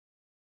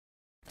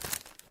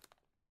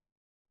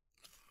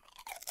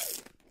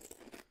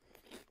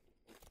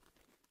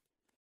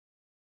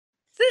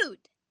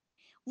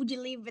Would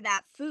you live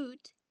without food?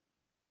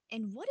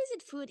 And what is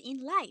it food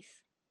in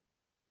life?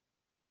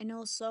 And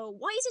also,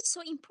 why is it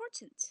so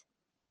important?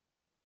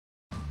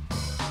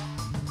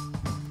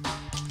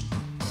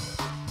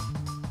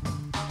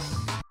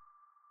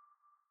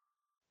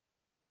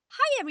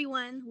 Hi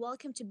everyone,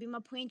 welcome to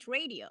Bima Point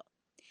Radio.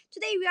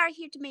 Today we are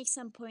here to make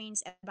some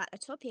points about a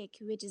topic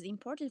which is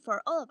important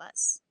for all of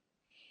us.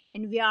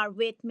 And we are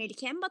with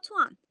Melike and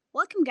Batuan.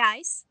 Welcome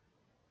guys.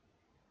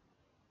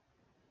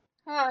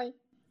 Hi,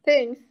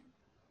 thanks.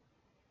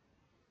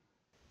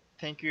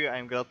 Thank you.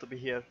 I'm glad to be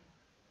here.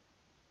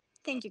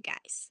 Thank you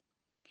guys.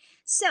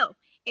 So,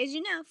 as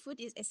you know, food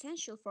is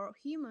essential for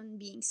human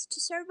beings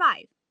to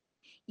survive.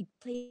 It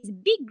plays a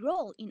big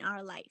role in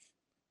our life.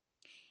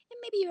 And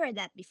maybe you heard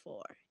that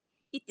before.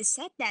 It is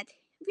said that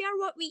we are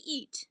what we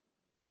eat.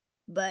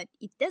 But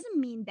it doesn't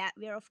mean that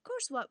we are, of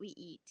course, what we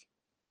eat.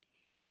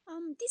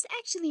 This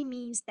actually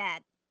means that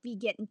we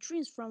get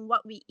nutrients from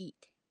what we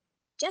eat,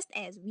 just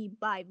as we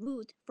buy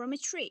wood from a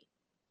tree.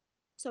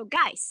 So,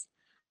 guys,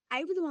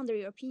 I really wonder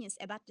your opinions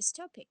about this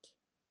topic.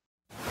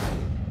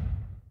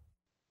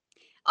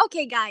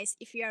 Okay, guys,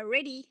 if you are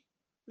ready,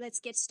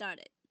 let's get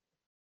started.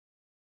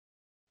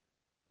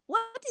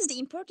 What is the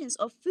importance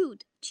of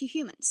food to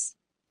humans?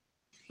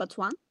 But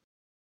one?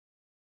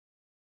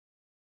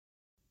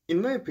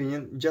 In my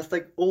opinion, just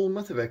like all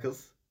motor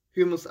vehicles,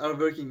 humans are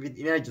working with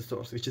energy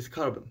source which is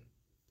carbon.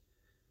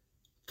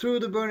 Through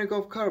the burning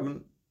of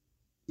carbon,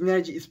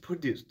 energy is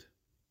produced.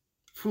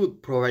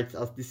 Food provides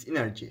us this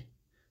energy.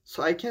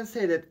 So I can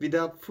say that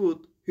without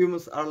food,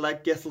 humans are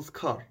like gaseous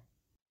car.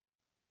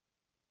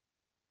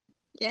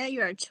 Yeah,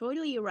 you are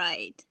totally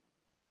right.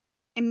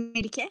 And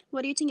Melike,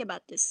 what do you think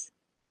about this?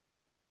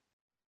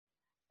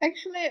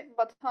 Actually,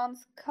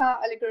 Batan's car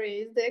allegory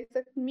is the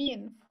exact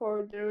mean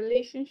for the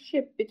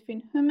relationship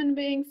between human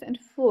beings and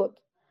food.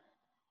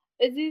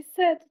 As he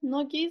said,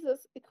 no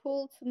Jesus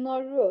equal to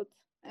no root,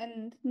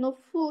 and no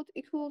food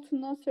equal to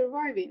no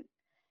surviving.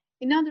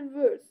 In other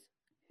words,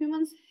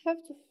 humans have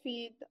to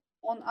feed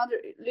on other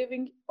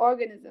living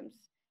organisms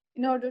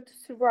in order to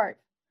survive.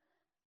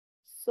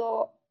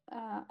 So,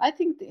 I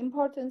think the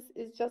importance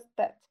is just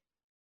that.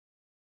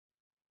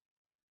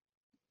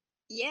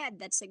 Yeah,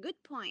 that's a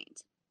good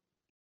point.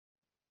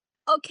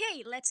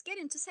 Okay, let's get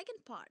into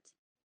second part.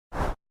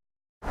 What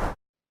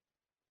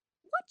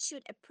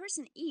should a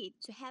person eat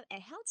to have a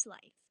healthy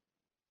life?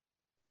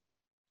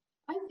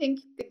 I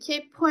think the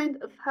key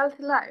point of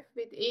healthy life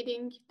with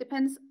eating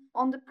depends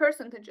on the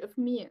percentage of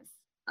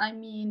meals. I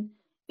mean,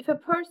 if a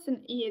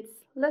person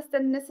eats less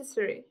than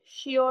necessary,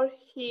 she or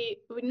he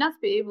will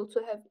not be able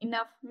to have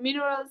enough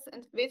minerals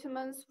and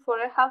vitamins for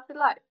a healthy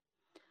life.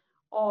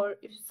 Or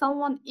if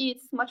someone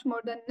eats much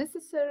more than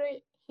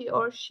necessary, he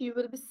or she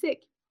will be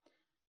sick.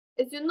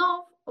 As you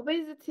know,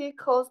 obesity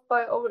caused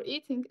by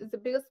overeating is the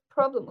biggest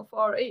problem of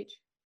our age.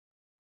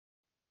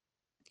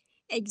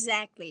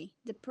 Exactly.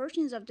 The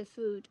portions of the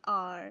food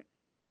are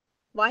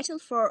vital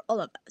for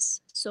all of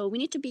us, so we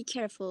need to be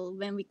careful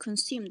when we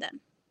consume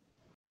them.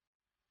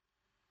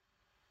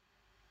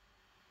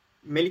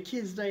 Melike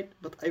is right,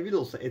 but I will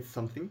also add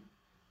something.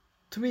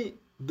 To me,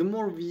 the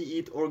more we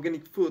eat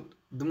organic food,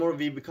 the more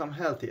we become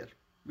healthier.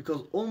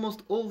 Because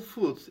almost all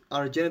foods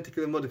are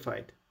genetically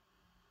modified.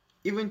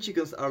 Even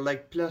chickens are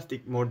like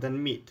plastic more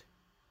than meat.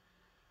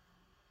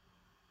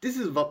 This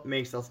is what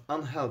makes us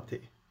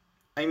unhealthy.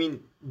 I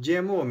mean,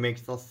 GMO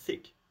makes us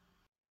sick.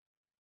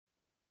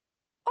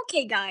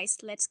 Okay, guys,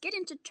 let's get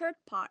into third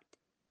part.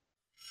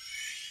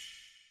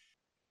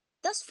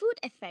 Does food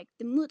affect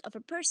the mood of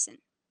a person?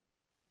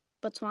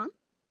 But one?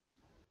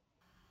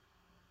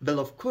 Well,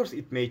 of course,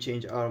 it may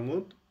change our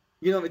mood.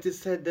 You know, it is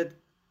said that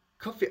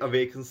coffee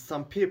awakens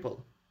some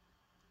people.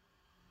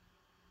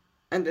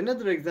 And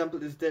another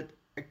example is that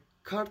a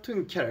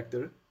cartoon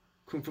character,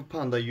 Kung Fu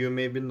Panda, you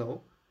maybe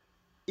know,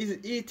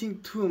 is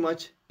eating too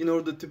much in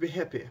order to be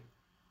happy.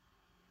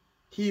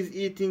 He is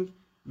eating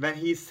when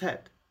he is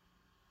sad.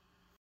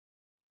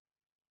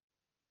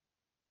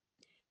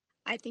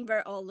 I think we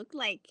all look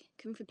like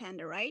Kung Fu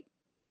Panda, right?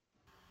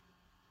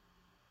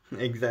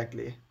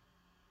 Exactly.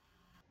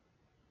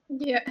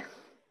 Yeah.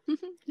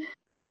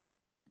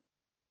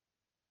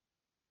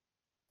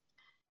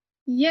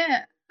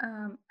 Yeah,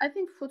 I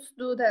think foods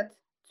do that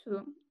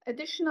too.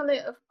 Additionally,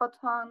 of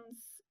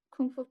Batuan's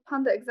Kung Fu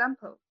Panda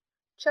example,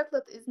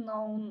 chocolate is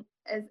known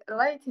as a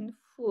lighting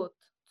food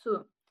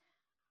too.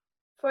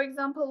 For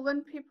example,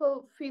 when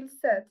people feel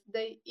sad,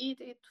 they eat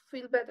it to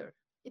feel better.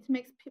 It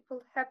makes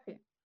people happy.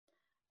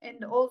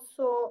 And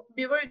also,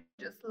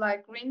 beverages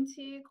like green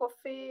tea,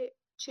 coffee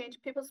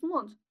change people's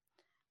mood.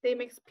 They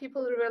make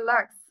people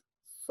relax.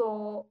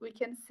 So we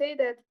can say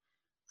that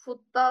food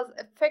does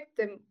affect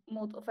the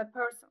mood of a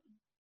person.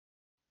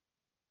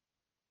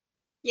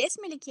 Yes,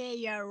 Melike,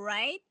 you are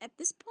right at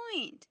this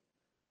point.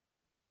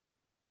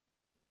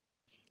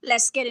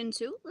 Let's get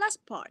into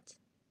last part.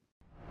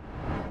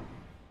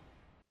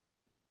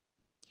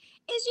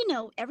 As you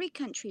know, every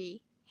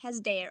country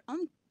has their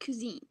own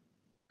cuisine.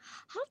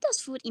 How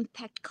does food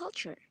impact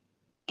culture?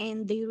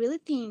 And do you really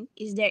think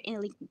is there any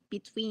link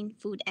between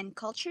food and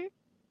culture?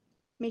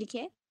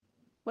 Melike,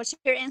 what's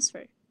your answer?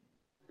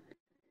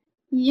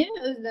 Yeah,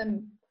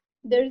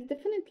 there is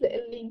definitely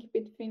a link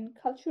between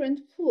culture and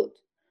food.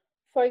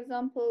 For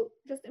example,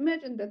 just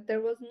imagine that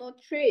there was no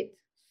trade.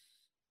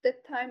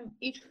 That time,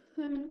 each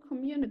human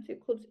community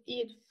could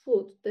eat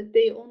food that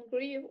they own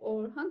grew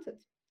or hunted.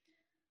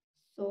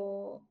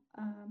 So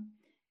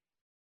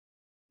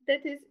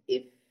that is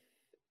if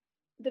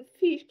the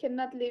fish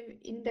cannot live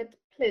in that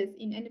place,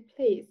 in any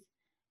place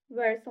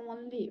where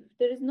someone lives.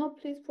 There is no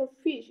place for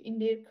fish in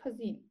their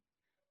cuisine.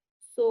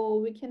 So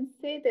we can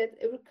say that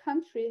every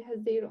country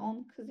has their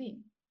own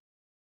cuisine.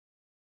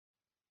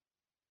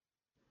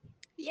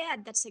 Yeah,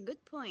 that's a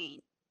good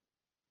point.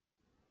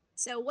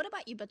 So, what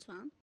about you,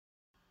 Batuan?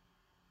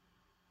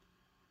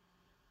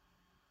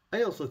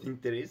 I also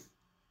think there is.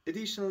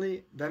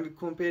 Additionally, when we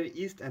compare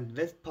east and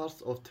west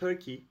parts of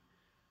Turkey,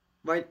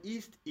 while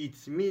east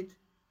eats meat,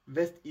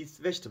 west eats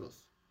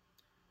vegetables.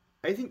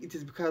 I think it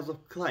is because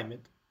of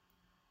climate.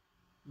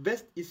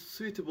 West is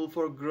suitable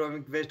for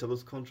growing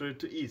vegetables contrary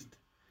to east.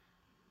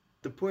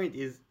 The point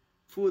is,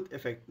 food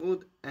affects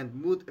mood and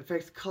mood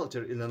affects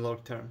culture in the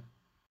long term.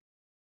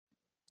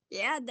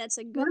 Yeah, that's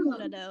a good Wow.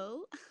 motto,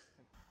 though.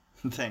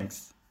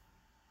 Thanks.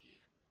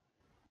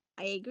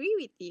 I agree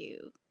with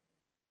you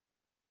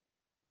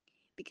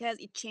because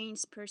it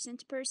changes person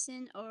to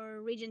person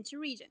or region to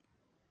region.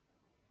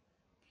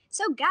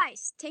 So,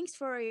 guys, thanks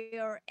for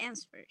your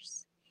answers.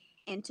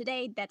 And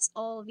today, that's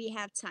all we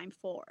have time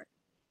for.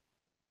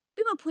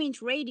 Bima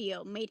Point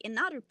Radio made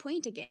another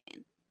point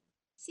again.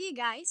 See you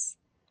guys.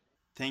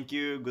 Thank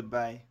you.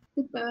 Goodbye.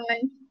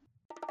 Goodbye.